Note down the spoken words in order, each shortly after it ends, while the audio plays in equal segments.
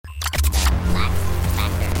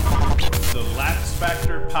the Lax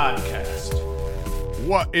Factor Podcast.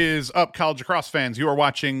 What is up, college lacrosse fans? You are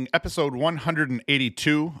watching episode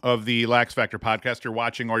 182 of the Lax Factor Podcast. You're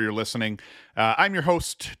watching or you're listening. I'm your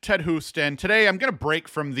host, Ted Hoost, and today I'm going to break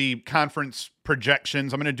from the conference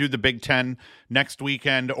projections. I'm going to do the Big Ten next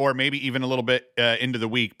weekend, or maybe even a little bit into the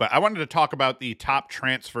week. But I wanted to talk about the top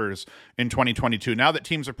transfers in 2022. Now that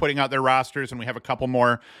teams are putting out their rosters, and we have a couple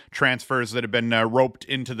more transfers that have been roped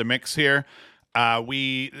into the mix here.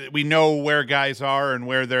 We know where guys are and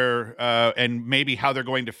where they're and maybe how they're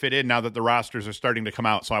going to fit in now that the rosters are starting to come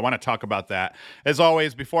out. So I want to talk about that. As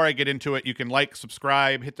always, before I get into it, you can like,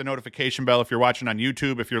 subscribe, hit the notification bell if you're watching on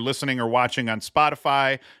YouTube. If you're listening or watching on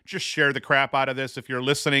Spotify, just share the crap out of this. If you're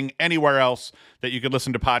listening anywhere else that you could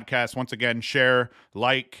listen to podcasts, once again, share,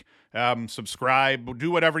 like, subscribe, do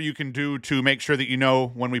whatever you can do to make sure that you know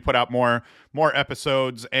when we put out more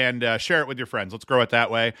episodes, and share it with your friends. Let's grow it that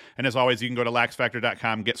way. And as always, you can go to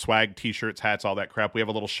laxfactor.com, get swag, t-shirts, hats, all that crap. We have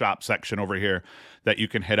a little shop section over here that you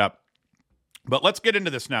can hit up. But let's get into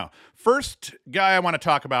this now. First guy I want to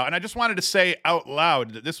talk about, and I just wanted to say out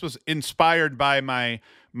loud that this was inspired by my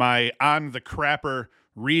On the Crapper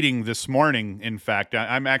reading this morning. In fact,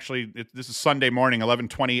 I'm actually, this is Sunday morning,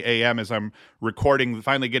 11:20 a.m. as I'm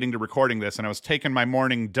finally getting to recording this, and I was taking my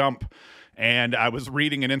morning dump, and I was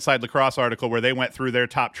reading an Inside Lacrosse article where they went through their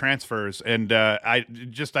top transfers, and I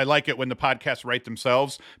like it when the podcasts write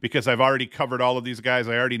themselves, because I've already covered all of these guys.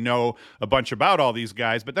 I already know a bunch about all these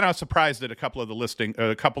guys, but then I was surprised at a couple of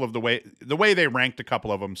the way they ranked a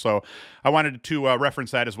couple of them, so I wanted to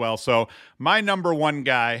reference that as well. So my number one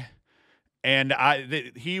guy, and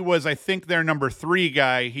he was, I think, their number 3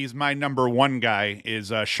 guy. He's my number 1 guy,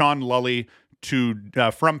 is Sean Lully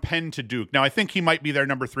from Penn to Duke. Now, I think he might be their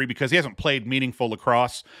number 3 because he hasn't played meaningful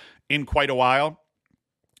lacrosse in quite a while.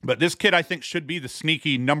 But this kid, I think, should be the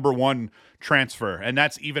sneaky number 1 transfer. And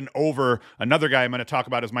that's even over another guy I'm going to talk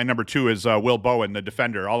about as my number 2 is Will Bowen, the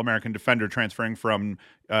defender, All-American defender, transferring from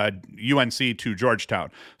UNC to Georgetown.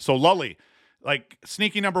 So Lully, like,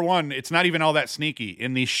 sneaky number 1, it's not even all that sneaky.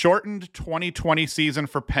 In the shortened 2020 season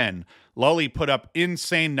for Penn, Lully put up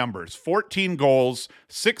insane numbers. 14 goals,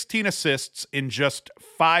 16 assists in just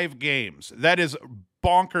 5 games. That is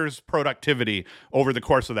bonkers productivity over the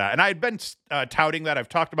course of that. And I had been touting that. I've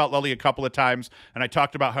talked about Lully a couple of times, and I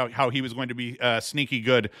talked about how he was going to be sneaky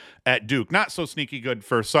good at Duke. Not so sneaky good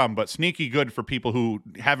for some, but sneaky good for people who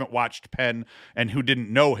haven't watched Penn and who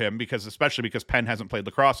didn't know him, especially because Penn hasn't played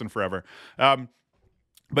lacrosse in forever.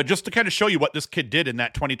 But just to kind of show you what this kid did in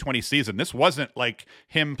that 2020 season, this wasn't like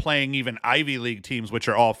him playing even Ivy League teams, which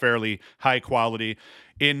are all fairly high quality.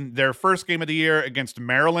 In their first game of the year against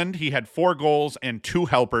Maryland, he had 4 goals and 2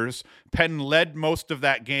 helpers. Penn led most of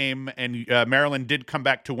that game, and Maryland did come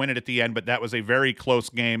back to win it at the end, but that was a very close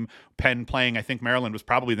game. Penn playing, I think Maryland was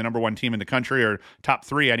probably the number 1 team in the country, or top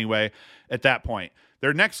 3 anyway, at that point.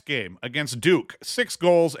 Their next game against Duke, 6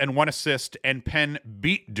 goals and 1 assist, and Penn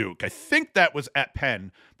beat Duke. I think that was at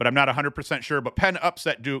Penn, but I'm not 100% sure. But Penn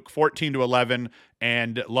upset Duke 14-11,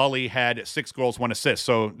 and Lully had 6 goals, 1 assist.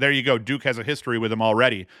 So there you go. Duke has a history with him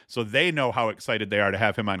already, so they know how excited they are to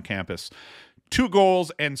have him on campus. 2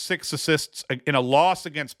 goals and 6 assists in a loss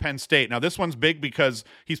against Penn State. Now, this one's big because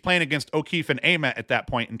he's playing against O'Keefe and Ament at that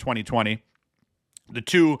point in 2020. The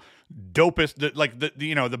two dopest,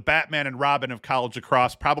 the Batman and Robin of college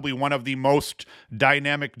lacrosse, probably one of the most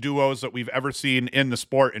dynamic duos that we've ever seen in the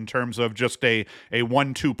sport in terms of just a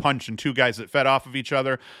 1-2 punch and 2 guys that fed off of each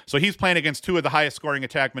other. So he's playing against 2 of the highest scoring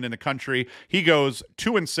attackmen in the country. He goes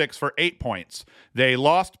 2-6 for 8 points. They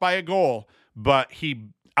lost by a goal, but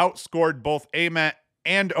he outscored both Ament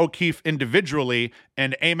and O'Keefe individually,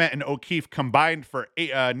 and Ament and O'Keefe combined for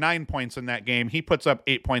 9 points in that game. He puts up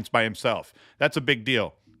 8 points by himself. That's a big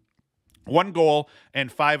deal. 1 goal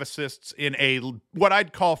and 5 assists in what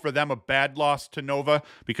I'd call for them a bad loss to Nova,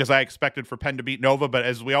 because I expected for Penn to beat Nova, but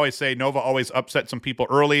as we always say, Nova always upset some people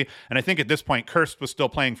early, and I think at this point Kirst was still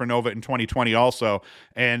playing for Nova in 2020 also,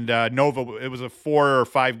 and Nova, it was a 4 or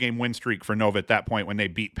 5 game win streak for Nova at that point when they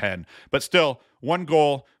beat Penn. But still, 1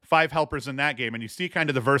 goal, 5 helpers in that game, and you see kind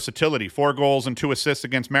of the versatility. 4 goals and 2 assists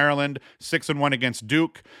against Maryland, 6-1 against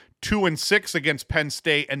Duke, 2-6 against Penn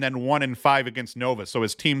State, and then 1-5 against Nova. So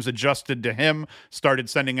his teams adjusted to him, started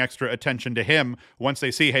sending extra attention to him. Once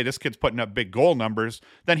they see, hey, this kid's putting up big goal numbers,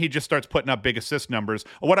 then he just starts putting up big assist numbers.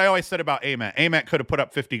 What I always said about Ament could have put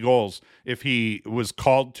up 50 goals if he was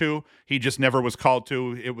called to. He just never was called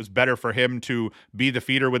to. It was better for him to be the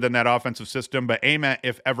feeder within that offensive system. But Ament,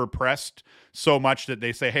 if ever pressed so much that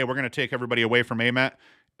they say, hey, we're going to take everybody away from Ament,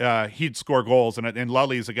 he'd score goals, and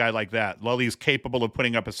Lully's a guy like that. Lully's capable of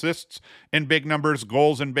putting up assists in big numbers,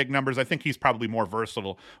 goals in big numbers. I think he's probably more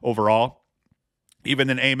versatile overall, even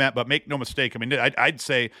than Amet, but make no mistake. I mean,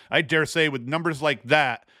 I dare say with numbers like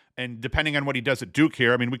that, and depending on what he does at Duke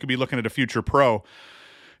here, I mean, we could be looking at a future pro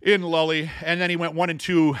in Lully. And then he went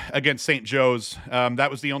 1-2 against St. Joe's.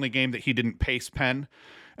 That was the only game that he didn't pace Penn,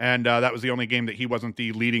 and that was the only game that he wasn't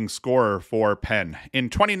the leading scorer for Penn. In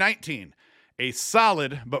 2019, a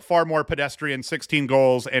solid but far more pedestrian 16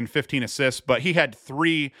 goals and 15 assists, but he had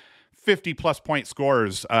 3 50-plus point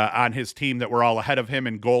scorers on his team that were all ahead of him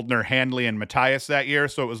in Goldner, Handley, and Matthias that year.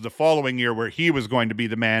 So it was the following year where he was going to be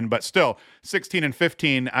the man, but still 16 and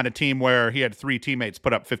 15 on a team where he had 3 teammates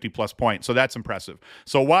put up 50-plus points. So that's impressive.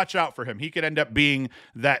 So watch out for him. He could end up being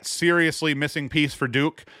that seriously missing piece for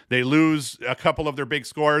Duke. They lose a couple of their big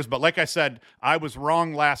scorers, but like I said, I was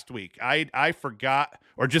wrong last week. I forgot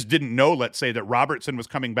or just didn't know, let's say, that Robertson was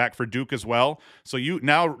coming back for Duke as well. So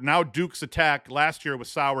now Duke's attack last year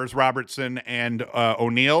was Sowers, Robertson, and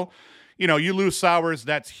O'Neal. You know, you lose Sowers,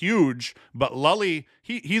 that's huge, but Lully,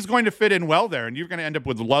 he's going to fit in well there, and you're going to end up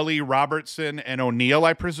with Lully, Robertson, and O'Neal,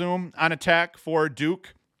 I presume, on attack for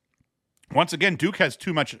Duke. Once again, Duke has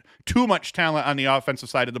too much talent on the offensive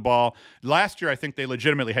side of the ball. Last year, I think they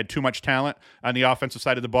legitimately had too much talent on the offensive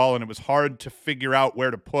side of the ball, and it was hard to figure out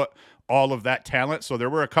where to put all of that talent. So there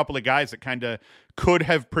were a couple of guys that kind of could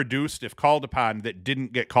have produced if called upon that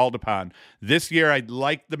didn't get called upon. This year, I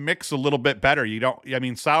like the mix a little bit better.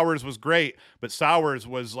 Sowers was great, but Sowers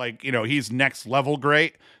was like, he's next level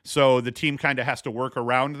great. So the team kind of has to work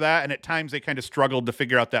around that. And at times they kind of struggled to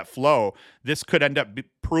figure out that flow. This could end up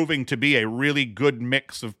proving to be a really good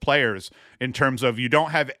mix of players in terms of you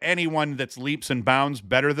don't have anyone that's leaps and bounds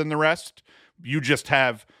better than the rest. You just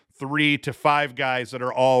have 3 to 5 guys that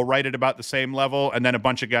are all right at about the same level, and then a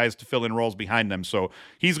bunch of guys to fill in roles behind them. So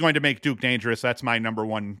he's going to make Duke dangerous. That's my number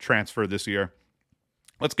 1 transfer this year.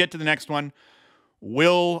 Let's get to the next one.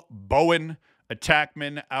 Will Bowen, Will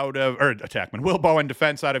Bowen,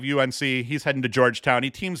 defense out of UNC. He's heading to Georgetown. He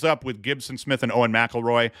teams up with Gibson Smith and Owen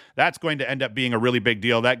McElroy. That's going to end up being a really big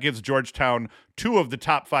deal. That gives Georgetown 2 of the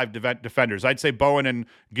top 5 defenders. I'd say Bowen and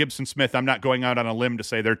Gibson Smith, I'm not going out on a limb to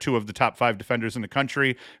say they're 2 of the top 5 defenders in the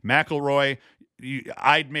country. McElroy,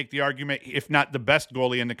 I'd make the argument, if not the best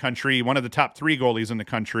goalie in the country, one of the top 3 goalies in the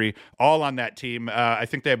country, all on that team. I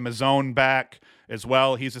think they have Mazzone back as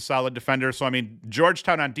well. He's a solid defender. So,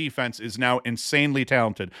 Georgetown on defense is now insanely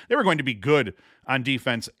talented. They were going to be good on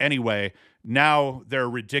defense anyway. Now they're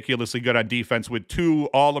ridiculously good on defense with 2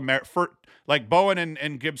 All-American. Like Bowen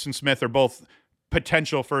and Gibson Smith are both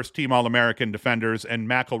potential first-team All-American defenders, and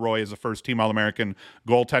McElroy is a first-team All-American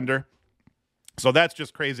goaltender. So that's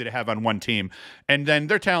just crazy to have on one team. And then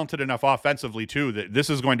they're talented enough offensively, too, that this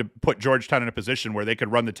is going to put Georgetown in a position where they could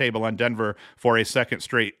run the table on Denver for a second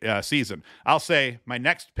straight season. I'll say my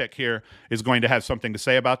next pick here is going to have something to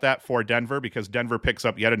say about that for Denver, because Denver picks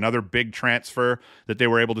up yet another big transfer that they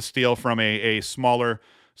were able to steal from a smaller,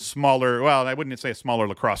 well, I wouldn't say a smaller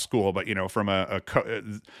lacrosse school, but, from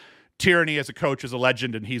Tierney as a coach is a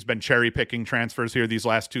legend, and he's been cherry-picking transfers here these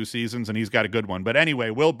last 2 seasons, and he's got a good one. But anyway,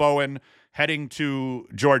 Will Bowen heading to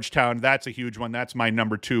Georgetown, that's a huge one. That's my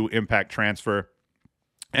number 2 impact transfer.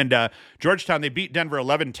 And Georgetown, they beat Denver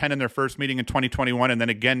 11-10 in their first meeting in 2021, and then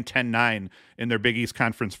again 10-9 in their Big East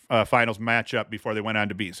Conference Finals matchup before they went on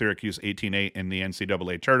to beat Syracuse 18-8 in the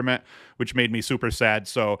NCAA tournament, which made me super sad.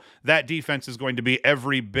 So that defense is going to be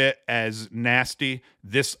every bit as nasty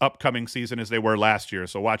this upcoming season as they were last year.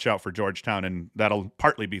 So watch out for Georgetown, and that'll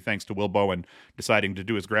partly be thanks to Will Bowen deciding to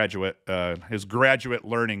do his graduate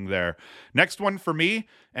learning there. Next one for me,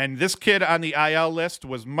 and this kid on the IL list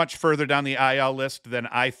was much further down the IL list than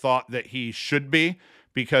I thought that he should be,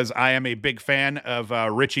 because I am a big fan of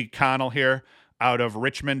Richie Connell here out of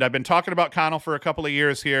Richmond. I've been talking about Connell for a couple of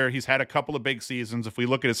years here. He's had a couple of big seasons. If we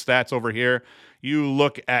look at his stats over here, you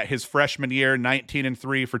look at his freshman year,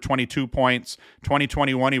 19-3 for 22 points.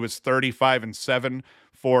 2021, he was 35-7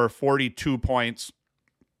 for 42 points.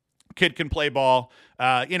 Kid can play ball.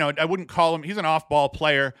 I wouldn't call him, he's an off-ball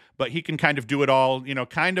player, but he can kind of do it all,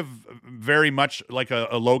 kind of very much like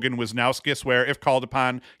a Logan Wisnauskas, where if called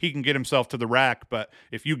upon, he can get himself to the rack. But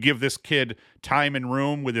if you give this kid time and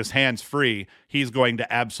room with his hands free, he's going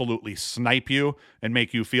to absolutely snipe you and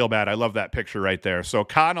make you feel bad. I love that picture right there. So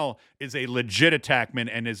Connell is a legit attackman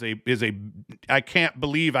and is a I can't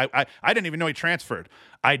believe, I didn't even know he transferred.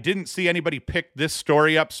 I didn't see anybody pick this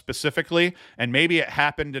story up specifically, and maybe it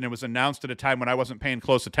happened and it was announced at a time when I wasn't paying paying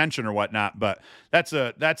close attention or whatnot, but that's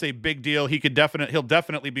a big deal. He'll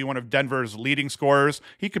definitely be one of Denver's leading scorers.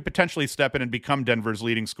 He could potentially step in and become Denver's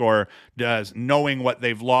leading scorer, knowing what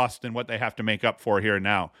they've lost and what they have to make up for here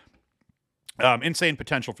now. Insane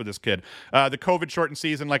potential for this kid. The COVID shortened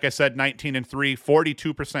season, like I said, 19-3,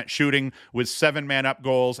 42% shooting with 7 man-up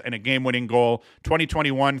goals and a game-winning goal.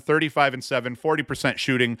 2021, 35-7, 40%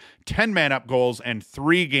 shooting, 10 man-up goals and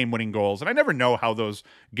 3 game-winning goals. And I never know how those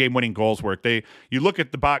game-winning goals work. You look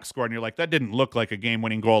at the box score and you're like, that didn't look like a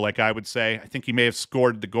game-winning goal, like I would say. I think he may have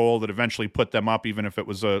scored the goal that eventually put them up, even if it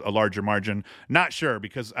was a larger margin. Not sure,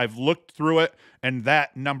 because I've looked through it and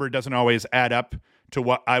that number doesn't always add up to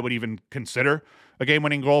what I would even consider a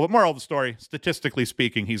game-winning goal. But moral of the story, statistically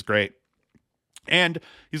speaking, he's great. And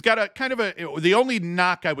he's got a kind of the only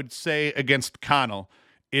knock I would say against Connell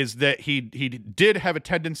is that he did have a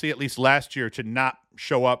tendency, at least last year, to not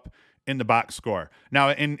show up in the box score.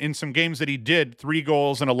 Now, in some games that he did, 3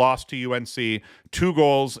 goals in a loss to UNC, 2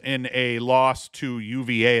 goals in a loss to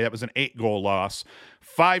UVA. That was an 8-goal loss.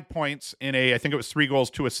 5 points in I think it was 3 goals,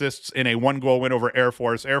 2 assists in a 1-goal win over Air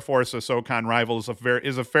Force. Air Force, a SoCon rival,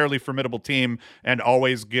 is a fairly formidable team and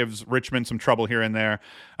always gives Richmond some trouble here and there.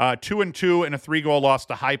 2-2 in a 3-goal loss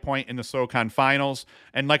to High Point in the SoCon finals.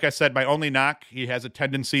 And like I said, my only knock, he has a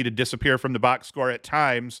tendency to disappear from the box score at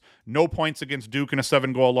times. No points against Duke in a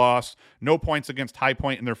 7-goal loss. No points against High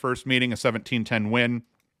Point in their first meeting, a 17-10 win.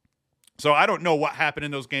 So I don't know what happened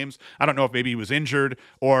in those games. I don't know if maybe he was injured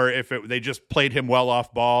or if they just played him well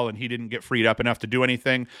off ball and he didn't get freed up enough to do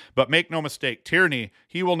anything. But make no mistake, Tierney,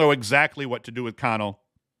 he will know exactly what to do with Connell,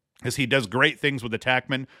 as he does great things with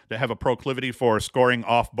attackmen that have a proclivity for scoring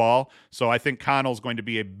off ball. So I think Connell's going to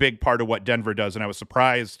be a big part of what Denver does, and I was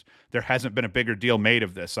surprised there hasn't been a bigger deal made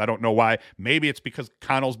of this. I don't know why. Maybe it's because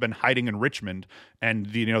Connell's been hiding in Richmond, and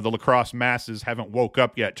the lacrosse masses haven't woke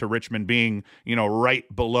up yet to Richmond being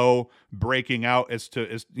right below breaking out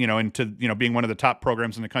into being one of the top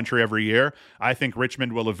programs in the country every year. I think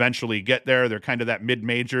Richmond will eventually get there. They're kind of that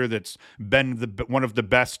mid-major that's been one of the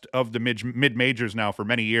best of the mid-majors now for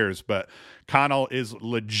many years. But Connell is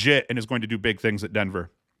legit and is going to do big things at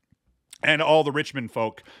Denver. And all the Richmond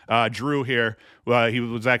folk, Drew here, he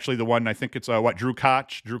was actually the one, I think it's Drew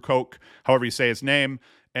Koch, however you say his name.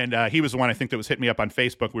 And he was the one, I think, that was hitting me up on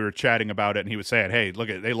Facebook. We were chatting about it, and he was saying, hey, look,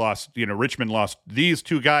 they lost, Richmond lost these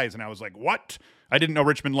 2 guys. And I was like, what? I didn't know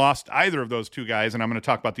Richmond lost either of those 2 guys, and I'm going to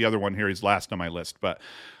talk about the other one here. He's last on my list. But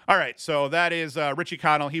all right, so that is Richie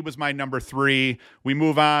Connell. He was my number 3. We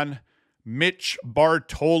move on. Mitch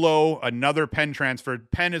Bartolo, another Penn transfer.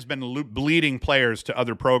 Penn has been bleeding players to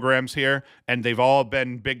other programs here, and they've all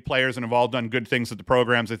been big players and have all done good things at the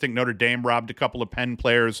programs. I think Notre Dame robbed a couple of Penn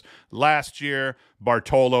players last year.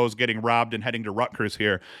 Bartolo's getting robbed and heading to Rutgers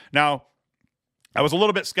here. Now, I was a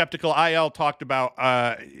little bit skeptical. IL talked about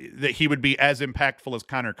that he would be as impactful as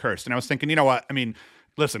Connor Kirst, and I was thinking, you know what? I mean,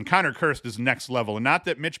 listen, Connor Kirst is next level, and not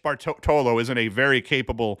that Mitch Bartolo isn't a very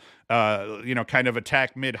capable, kind of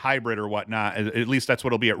attack mid hybrid or whatnot. At least that's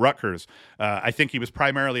what he'll be at Rutgers. I think he was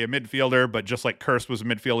primarily a midfielder, but just like Kirst was a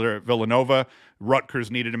midfielder at Villanova,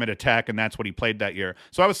 Rutgers needed him at attack, and that's what he played that year.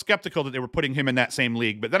 So I was skeptical that they were putting him in that same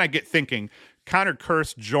league. But then I get thinking, Connor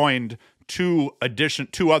Kirst joined 2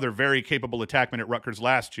 other very capable attackmen at Rutgers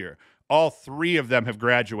last year. All 3 of them have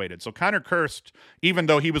graduated. So Connor Kirst, even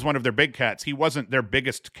though he was one of their big cats, he wasn't their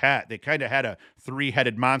biggest cat. They kind of had a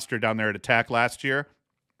 3-headed monster down there at attack last year.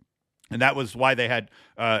 And that was why they had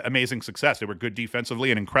amazing success. They were good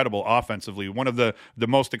defensively and incredible offensively. One of the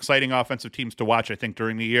most exciting offensive teams to watch, I think,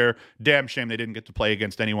 during the year. Damn shame they didn't get to play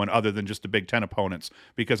against anyone other than just the Big Ten opponents,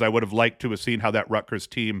 because I would have liked to have seen how that Rutgers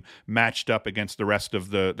team matched up against the rest of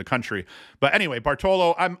the country. But anyway,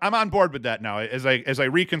 Bartolo, I'm on board with that now. As I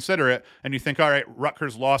reconsider it, and you think, all right,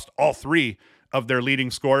 Rutgers lost all 3 of their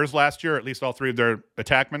leading scorers last year, at least all 3 of their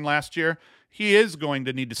attackmen last year. He is going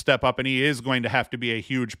to need to step up, and he is going to have to be a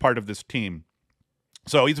huge part of this team.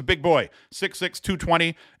 So he's a big boy, 6'6",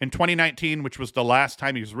 220 in 2019, which was the last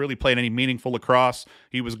time he was really playing any meaningful lacrosse.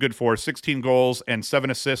 He was good for 16 goals and 7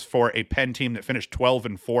 assists for a Penn team that finished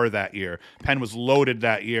 12-4 that year. Penn was loaded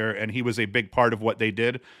that year, and he was a big part of what they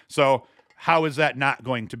did. So how is that not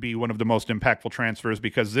going to be one of the most impactful transfers?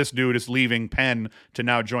 Because this dude is leaving Penn to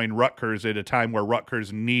now join Rutgers at a time where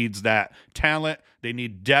Rutgers needs that talent. They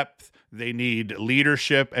need depth. They need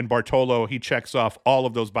leadership. And Bartolo, he checks off all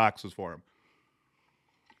of those boxes for him.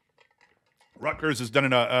 Rutgers has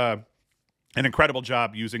done an incredible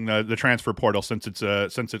job using the transfer portal since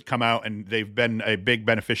it's come out, and they've been a big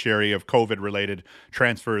beneficiary of COVID-related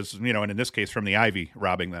transfers, and in this case from the Ivy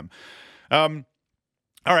robbing them. All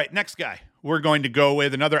right, next guy. we're going to go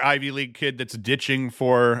with another Ivy League kid that's ditching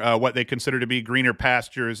for what they consider to be greener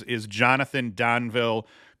pastures is Jonathan Donville,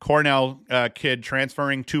 Cornell kid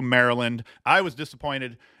transferring to Maryland. I was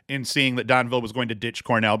disappointed in seeing that Donville was going to ditch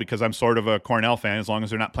Cornell because I'm sort of a Cornell fan. As long as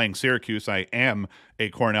they're not playing Syracuse, I am a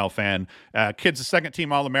Cornell fan. Kid's a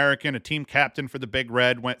second-team All-American, a team captain for the Big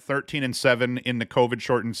Red, went 13-7 in the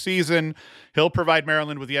COVID-shortened season. He'll provide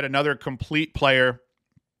Maryland with yet another complete player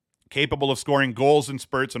capable of scoring goals in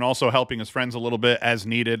spurts and also helping his friends a little bit as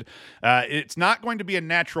needed. It's not going to be a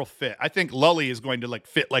natural fit. I think Lully is going to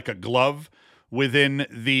fit like a glove within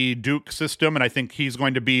the Duke system, and I think he's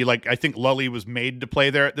going to be I think Lully was made to play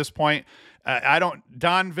there at this point.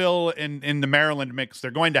 Donville in the Maryland mix,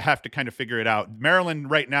 they're going to have to kind of figure it out. Maryland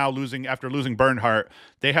right now, after losing Bernhardt,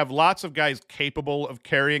 they have lots of guys capable of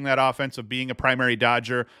carrying that offense, of being a primary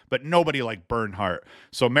Dodger, but nobody like Bernhardt.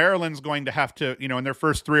 So Maryland's going to have to, in their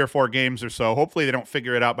first 3 or 4 games or so, hopefully they don't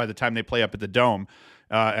figure it out by the time they play up at the Dome.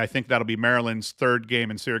 I think that'll be Maryland's 3rd game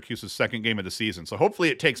and Syracuse's 2nd game of the season. So hopefully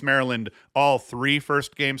it takes Maryland all 3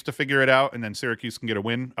 first games to figure it out, and then Syracuse can get a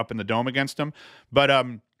win up in the Dome against them. But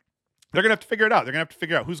they're going to have to figure it out. They're going to have to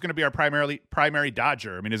figure out who's going to be our primary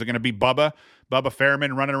Dodger. I mean, is it going to be Bubba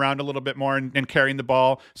Fairman running around a little bit more and carrying the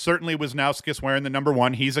ball? Certainly Wisnauskas wearing the number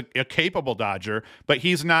 1. He's a capable Dodger, but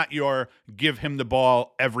he's not your give him the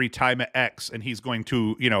ball every time at X and he's going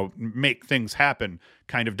to, make things happen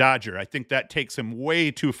kind of Dodger. I think that takes him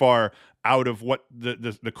way too far out of what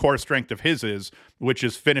the core strength of his is, which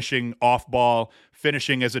is finishing off ball,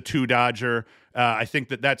 finishing as a 2 Dodger. I think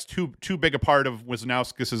that's too big a part of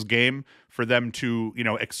Wisnauskas' game for them to,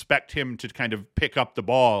 expect him to kind of pick up the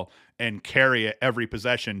ball and carry it every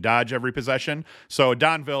possession, dodge every possession. So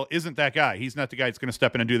Donville isn't that guy. He's not the guy that's going to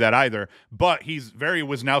step in and do that either, but he's very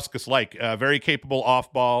Wisnauskas-like, very capable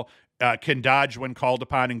off ball, can dodge when called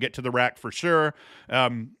upon and get to the rack for sure.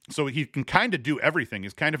 So he can kind of do everything.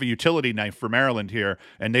 He's kind of a utility knife for Maryland here,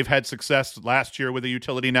 and they've had success last year with a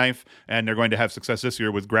utility knife, and they're going to have success this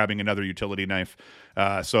year with grabbing another utility knife.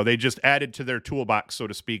 So they just added to their toolbox, so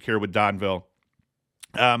to speak, here with Donville.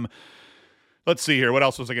 Let's see here. What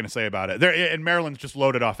else was I going to say about it? And Maryland's just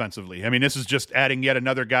loaded offensively. I mean, this is just adding yet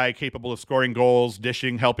another guy capable of scoring goals,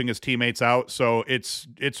 dishing, helping his teammates out. So it's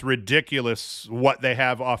ridiculous what they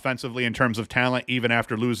have offensively in terms of talent, even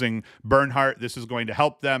after losing Bernhardt. This is going to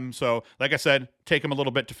help them. So, like I said, take him a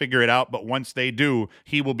little bit to figure it out, but once they do,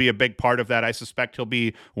 he will be a big part of that. I suspect he'll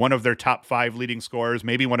be one of their top 5 leading scorers,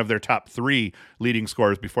 maybe one of their top 3 leading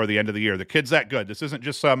scorers before the end of the year. The kid's that good. This isn't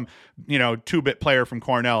just some, 2-bit player from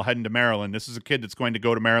Cornell heading to Maryland. This is a kid that's going to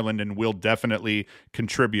go to Maryland and will definitely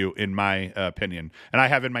contribute, in my opinion. And I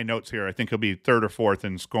have in my notes here, I think he'll be 3rd or 4th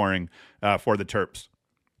in scoring for the Terps.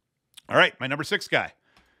 All right, my number 6 guy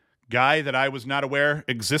that I was not aware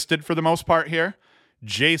existed for the most part here,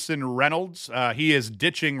 Jason Reynolds. He is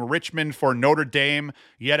ditching Richmond for Notre Dame.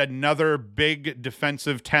 Yet another big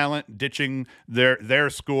defensive talent ditching their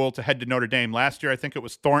school to head to Notre Dame. Last year, I think it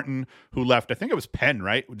was Thornton who left. I think it was Penn,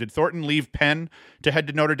 right? Did Thornton leave Penn to head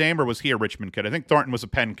to Notre Dame, or was he a Richmond kid? I think Thornton was a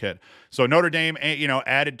Penn kid. So Notre Dame,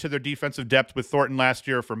 added to their defensive depth with Thornton last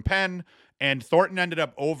year from Penn. And Thornton ended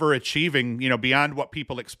up overachieving, beyond what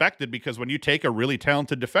people expected, because when you take a really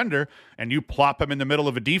talented defender and you plop him in the middle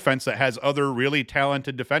of a defense that has other really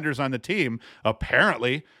talented defenders on the team,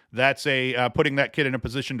 apparently that's putting that kid in a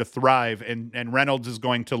position to thrive. And Reynolds is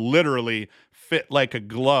going to literally fit like a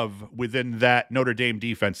glove within that Notre Dame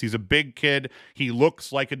defense. He's a big kid. He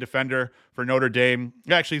looks like a defender for Notre Dame.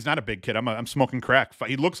 Actually, he's not a big kid. I'm smoking crack.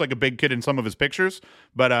 He looks like a big kid in some of his pictures,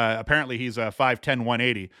 but apparently he's 5'10",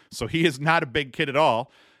 180. So he is not a big kid at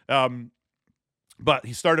all. But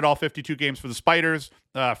he started all 52 games for the Spiders,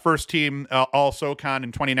 first team All-SoCon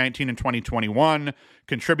in 2019 and 2021,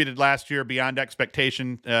 contributed last year beyond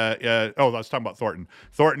expectation. I was talking about Thornton.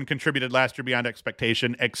 Thornton contributed last year beyond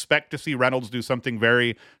expectation. Expect to see Reynolds do something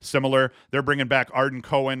very similar. They're bringing back Arden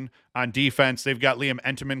Cohen on defense. They've got Liam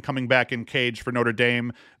Entenmann coming back in cage for Notre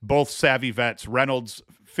Dame, both savvy vets. Reynolds,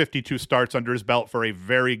 52 starts under his belt for a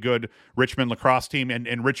very good Richmond lacrosse team,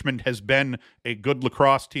 and Richmond has been a good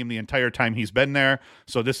lacrosse team the entire time he's been there.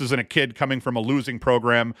 So this isn't a kid coming from a losing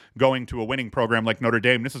program going to a winning program like Notre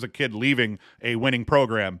Dame. This is a kid leaving a winning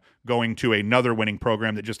program going to another winning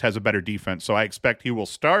program that just has a better defense. So I expect he will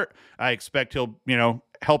start. I expect he'll,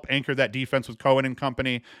 help anchor that defense with Cohen and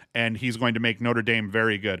company, and he's going to make Notre Dame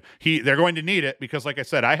very good. They're going to need it because, like I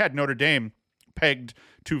said, I had Notre Dame pegged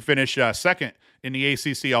to finish second in the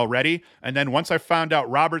ACC already. And then once I found out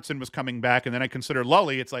Robertson was coming back and then I considered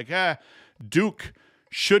Lully, it's like, Duke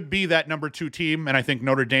should be that number 2 team, and I think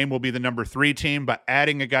Notre Dame will be the number 3 team, but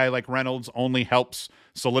adding a guy like Reynolds only helps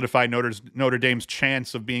solidify Notre Dame's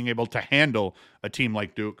chance of being able to handle a team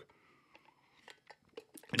like Duke.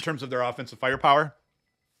 In terms of their offensive firepower,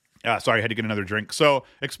 sorry, I had to get another drink. So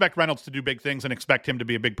expect Reynolds to do big things and expect him to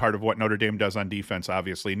be a big part of what Notre Dame does on defense,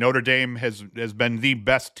 obviously. Notre Dame has been the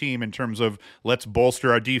best team in terms of let's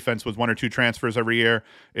bolster our defense with 1 or 2 transfers every year.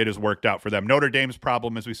 It has worked out for them. Notre Dame's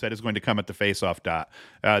problem, as we said, is going to come at the faceoff dot.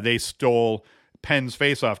 They stole Penn's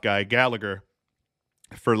faceoff guy, Gallagher,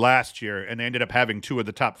 for last year, and they ended up having 2 of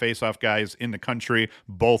the top faceoff guys in the country,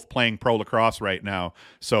 both playing pro lacrosse right now.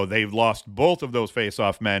 So they've lost both of those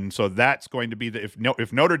faceoff men. So that's going to be if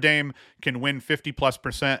Notre Dame can win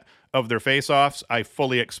 50+% of their faceoffs, I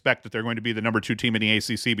fully expect that they're going to be the number 2 team in the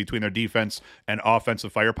ACC between their defense and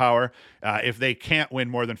offensive firepower. If they can't win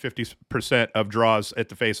more than 50% of draws at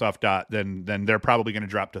the faceoff dot, then they're probably going to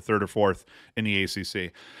drop to 3rd or 4th in the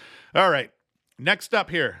ACC. All right, next up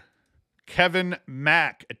here. Kevin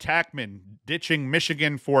Mack, attackman, ditching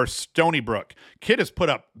Michigan for Stony Brook. Kid has put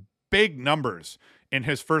up big numbers in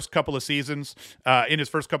his first couple of seasons.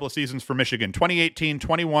 For Michigan, 2018,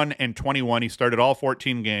 21, and 21. He started all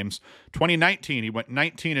 14 games. 2019, he went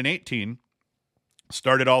 19 and 18.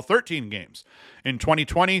 Started all 13 games. In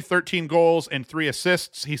 2020, 13 goals and 3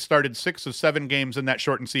 assists. He started 6 of 7 games in that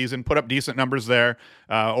shortened season, put up decent numbers there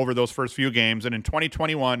over those first few games. And in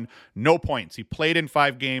 2021, no points. He played in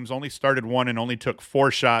 5 games, only started 1, and only took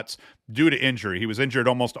 4 shots due to injury. He was injured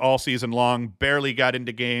almost all season long, barely got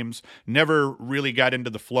into games, never really got into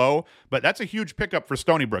the flow. But that's a huge pickup for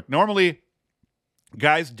Stony Brook. Normally,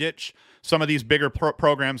 guys ditch some of these bigger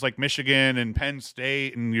programs like Michigan and Penn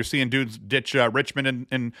State, and you're seeing dudes ditch Richmond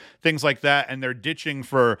and things like that, and they're ditching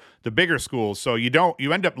for the bigger schools. So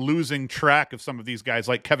you end up losing track of some of these guys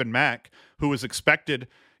like Kevin Mack, who was expected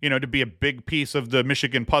to be a big piece of the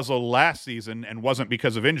Michigan puzzle last season and wasn't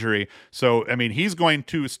because of injury. So, I mean, he's going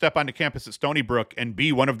to step onto campus at Stony Brook and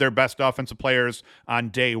be one of their best offensive players on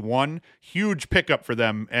day 1. Huge pickup for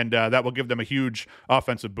them, and that will give them a huge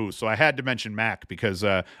offensive boost. So I had to mention Mack because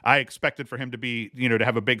I expected for him to be, to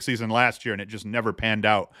have a big season last year, and it just never panned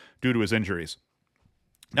out due to his injuries.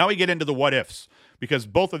 Now we get into the what ifs, because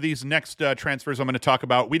both of these next transfers I'm going to talk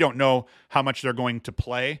about, we don't know how much they're going to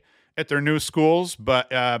play at their new schools, but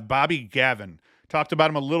Bobby Gavin, talked about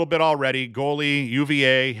him a little bit already. Goalie,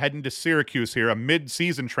 UVA, heading to Syracuse here, a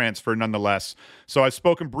mid-season transfer nonetheless. So I've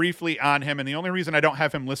spoken briefly on him, and the only reason I don't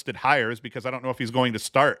have him listed higher is because I don't know if he's going to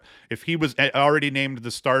start. If he was already named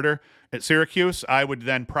the starter at Syracuse, I would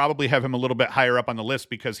then probably have him a little bit higher up on the list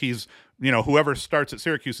because he's, whoever starts at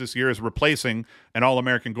Syracuse this year is replacing an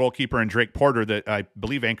All-American goalkeeper in Drake Porter that I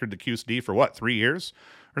believe anchored the QSD for 3 years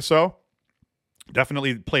or so.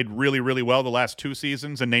 Definitely played really, really well the last 2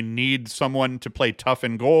 seasons, and they need someone to play tough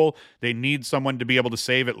in goal. They need someone to be able to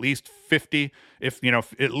save at least 50,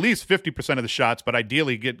 at least 50% of the shots, but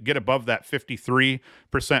ideally get above that 53%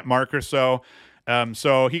 mark or so.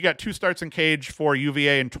 So he got 2 starts in cage for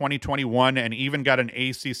UVA in 2021 and even got an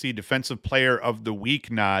ACC Defensive Player of the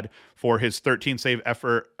Week nod for his 13-save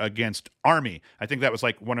effort against Army. I think that was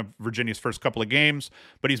one of Virginia's first couple of games,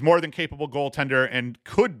 but he's more than capable goaltender and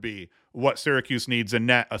could be what Syracuse needs in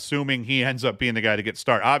net, assuming he ends up being the guy to get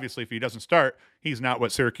start. Obviously, if he doesn't start, he's not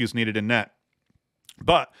what Syracuse needed in net.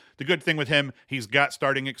 But the good thing with him, he's got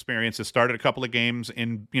starting experience. Has started a couple of games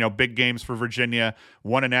in, big games for Virginia,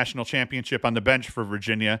 won a national championship on the bench for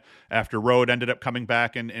Virginia after Rode ended up coming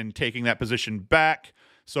back and taking that position back.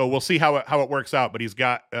 So we'll see how it works out. But he's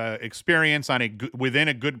got experience within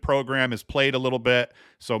a good program, has played a little bit.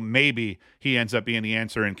 So maybe he ends up being the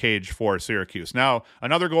answer in cage for Syracuse. Now,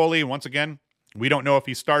 another goalie, once again, we don't know if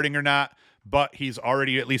he's starting or not, but he's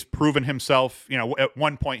already at least proven himself. At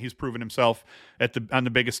one point he's proven himself on the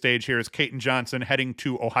biggest stage here is Caton Johnson heading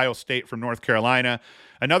to Ohio State from North Carolina.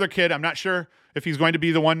 Another kid, I'm not sure if he's going to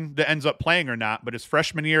be the one that ends up playing or not, but his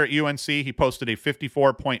freshman year at UNC, he posted a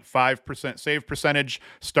 54.5% save percentage,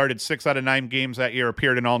 started 6 out of 9 games that year,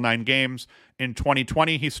 appeared in all 9 games. In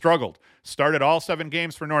 2020, he struggled. Started all 7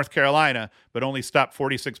 games for North Carolina, but only stopped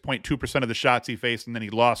 46.2% of the shots he faced, and then he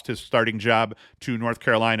lost his starting job to North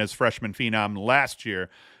Carolina's freshman phenom last year.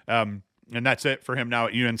 And that's it for him now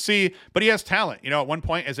at UNC. But he has talent. At one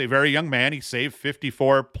point, as a very young man, he saved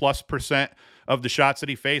 54+% of the shots that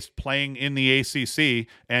he faced playing in the ACC,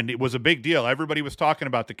 and it was a big deal. Everybody was talking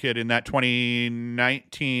about the kid in that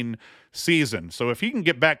 2019 season. So if he can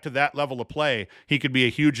get back to that level of play, he could be a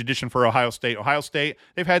huge addition for Ohio State. Ohio State,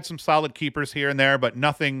 they've had some solid keepers here and there, but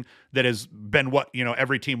nothing that has been what,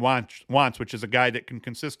 every team wants, which is a guy that can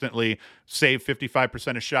consistently save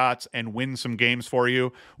 55% of shots and win some games for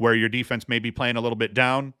you where your defense may be playing a little bit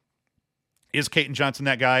down. Is Caden Johnson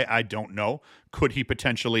that guy? I don't know. Could he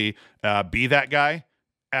potentially be that guy?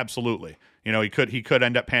 Absolutely. He could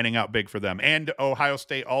end up panning out big for them. And Ohio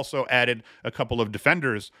State also added a couple of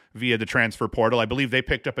defenders via the transfer portal. I believe they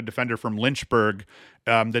picked up a defender from Lynchburg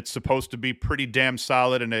that's supposed to be pretty damn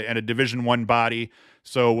solid and a Division I body.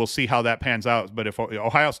 So we'll see how that pans out. But if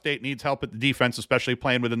Ohio State needs help at the defense, especially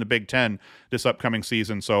playing within the Big Ten this upcoming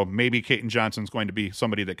season, so maybe Caden Johnson's going to be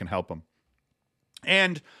somebody that can help them.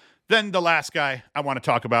 And then the last guy I want to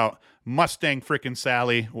talk about, Mustang frickin'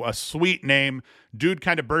 Sally, a sweet name. Dude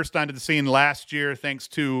kind of burst onto the scene last year thanks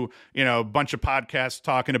to, a bunch of podcasts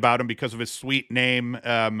talking about him because of his sweet name.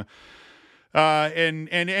 And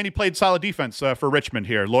he played solid defense for Richmond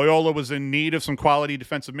here. Loyola was in need of some quality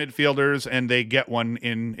defensive midfielders, and they get one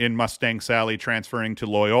in Mustang Sally transferring to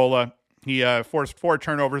Loyola. He forced 4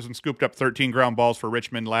 turnovers and scooped up 13 ground balls for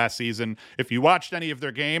Richmond last season. If you watched any of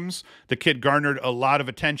their games, the kid garnered a lot of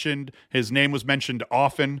attention. His name was mentioned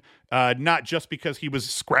often, not just because he was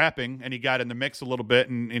scrapping and he got in the mix a little bit,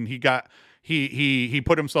 and he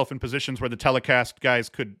put himself in positions where the telecast guys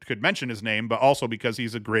could mention his name, but also because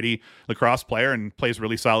he's a gritty lacrosse player and plays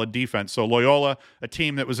really solid defense. So Loyola, a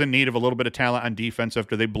team that was in need of a little bit of talent on defense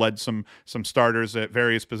after they bled some starters at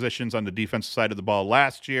various positions on the defensive side of the ball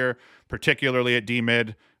last year, particularly at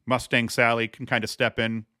D-mid. Mustang Sally can kind of step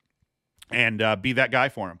in and be that guy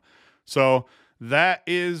for him. So that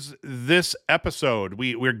is this episode.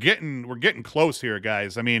 We're getting close here,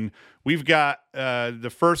 guys. I mean, we've got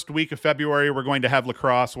the first week of February. We're going to have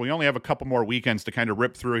lacrosse. We only have a couple more weekends to kind of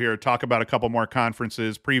rip through here, talk about a couple more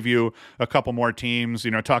conferences, preview a couple more teams.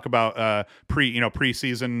 Talk about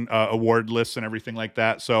preseason award lists and everything like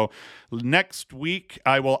that. So next week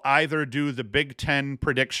I will either do the Big Ten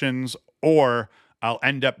predictions or I'll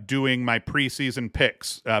end up doing my preseason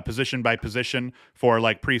picks, position by position for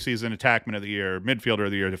like preseason attackman of the year, midfielder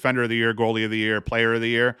of the year, defender of the year, goalie of the year, player of the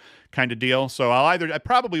year kind of deal. So I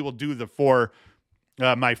probably will do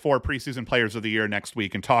my 4 preseason players of the year next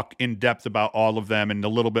week and talk in depth about all of them and a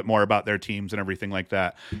little bit more about their teams and everything like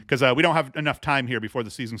that. Because we don't have enough time here before the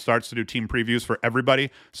season starts to do team previews for everybody.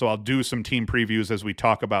 So I'll do some team previews as we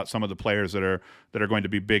talk about some of the players that are going to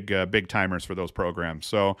be big timers for those programs.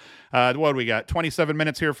 So what do we got? 27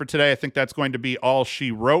 minutes here for today. I think that's going to be all she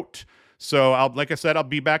wrote. So like I said, I'll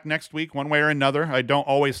be back next week one way or another. I don't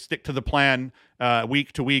always stick to the plan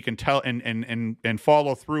week to week and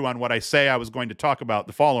follow through on what I say I was going to talk about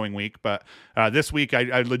the following week. But this week,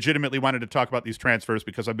 I legitimately wanted to talk about these transfers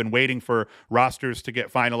because I've been waiting for rosters to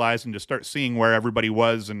get finalized and to start seeing where everybody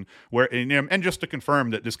was and just to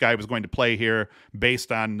confirm that this guy was going to play here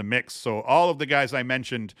based on the mix. So all of the guys I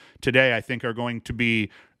mentioned today, I think, are going to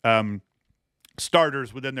be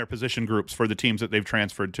starters within their position groups for the teams that they've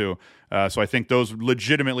transferred to. So I think those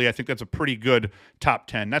legitimately, I think that's a pretty good top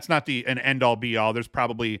 10. That's not an end all be all. There's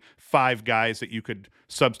probably 5 guys that you could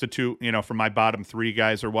substitute, from my bottom 3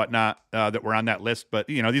 guys or whatnot that were on that list. But,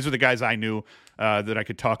 these are the guys I knew that I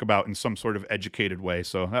could talk about in some sort of educated way.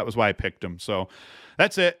 So that was why I picked them. So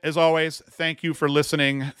that's it. As always, thank you for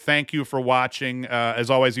listening. Thank you for watching. As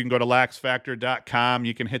always, you can go to laxfactor.com.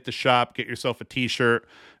 You can hit the shop, get yourself a t-shirt,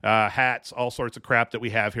 hats, all sorts of crap that we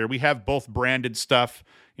have here. We have both branded stuff.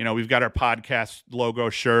 We've got our podcast logo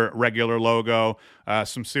shirt, regular logo,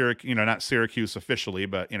 some Syracuse, not Syracuse officially,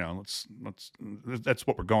 but that's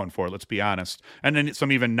what we're going for. Let's be honest. And then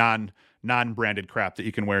some even non-branded crap that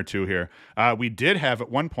you can wear too here. We did have at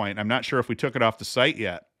one point, I'm not sure if we took it off the site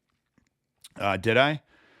yet. Did I?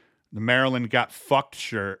 The Maryland Got Fucked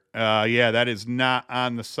shirt. Yeah, that is not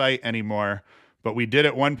on the site anymore. But we did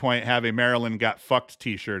at one point have a Maryland Got Fucked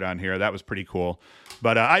t-shirt on here. That was pretty cool.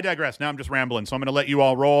 But I digress. Now I'm just rambling. So I'm going to let you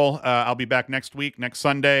all roll. I'll be back next week, next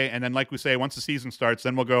Sunday. And then, like we say, once the season starts,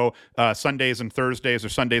 then we'll go Sundays and Thursdays or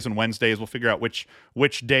Sundays and Wednesdays. We'll figure out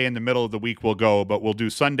which day in the middle of the week we'll go. But we'll do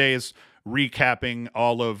Sundays recapping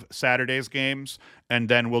all of Saturday's games. And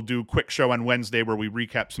then we'll do a quick show on Wednesday where we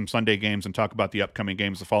recap some Sunday games and talk about the upcoming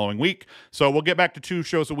games the following week. So we'll get back to 2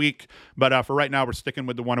 shows a week. But for right now, we're sticking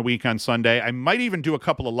with the 1 a week on Sunday. I might even do a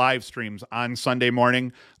couple of live streams on Sunday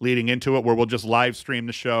morning leading into it where we'll just live stream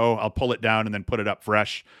the show. I'll pull it down and then put it up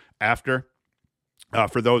fresh after.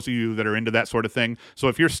 For those of you that are into that sort of thing. So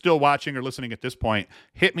if you're still watching or listening at this point,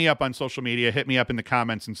 hit me up on social media, hit me up in the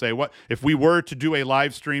comments and say, what if we were to do a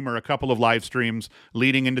live stream or a couple of live streams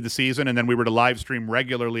leading into the season, and then we were to live stream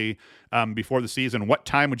regularly before the season, what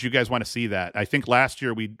time would you guys want to see that? I think last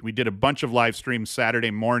year we did a bunch of live streams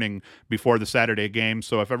Saturday morning before the Saturday game.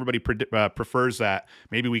 So if everybody prefers that,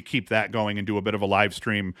 maybe we keep that going and do a bit of a live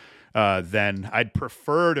stream. Then I'd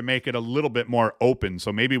prefer to make it a little bit more open.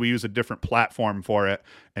 So maybe we use a different platform for it.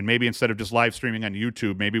 And maybe instead of just live streaming on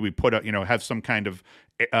YouTube, maybe we put have some kind of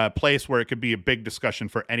place where it could be a big discussion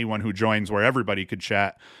for anyone who joins, where everybody could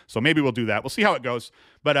chat. So maybe we'll do that. We'll see how it goes.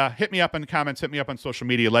 But hit me up in the comments, hit me up on social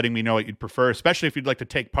media, letting me know what you'd prefer, especially if you'd like to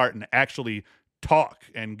take part and actually talk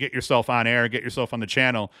and get yourself on air, get yourself on the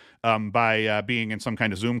channel by being in some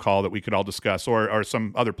kind of Zoom call that we could all discuss, or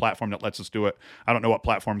some other platform that lets us do it. I don't know what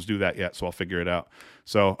platforms do that yet, so I'll figure it out.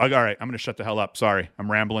 So, all right, I'm going to shut the hell up. Sorry,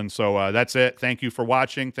 I'm rambling. So that's it. Thank you for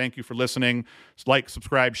watching. Thank you for listening. Like,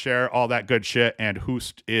 subscribe, share, all that good shit. And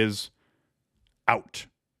Hoost is out.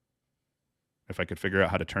 If I could figure out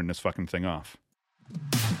how to turn this fucking thing off.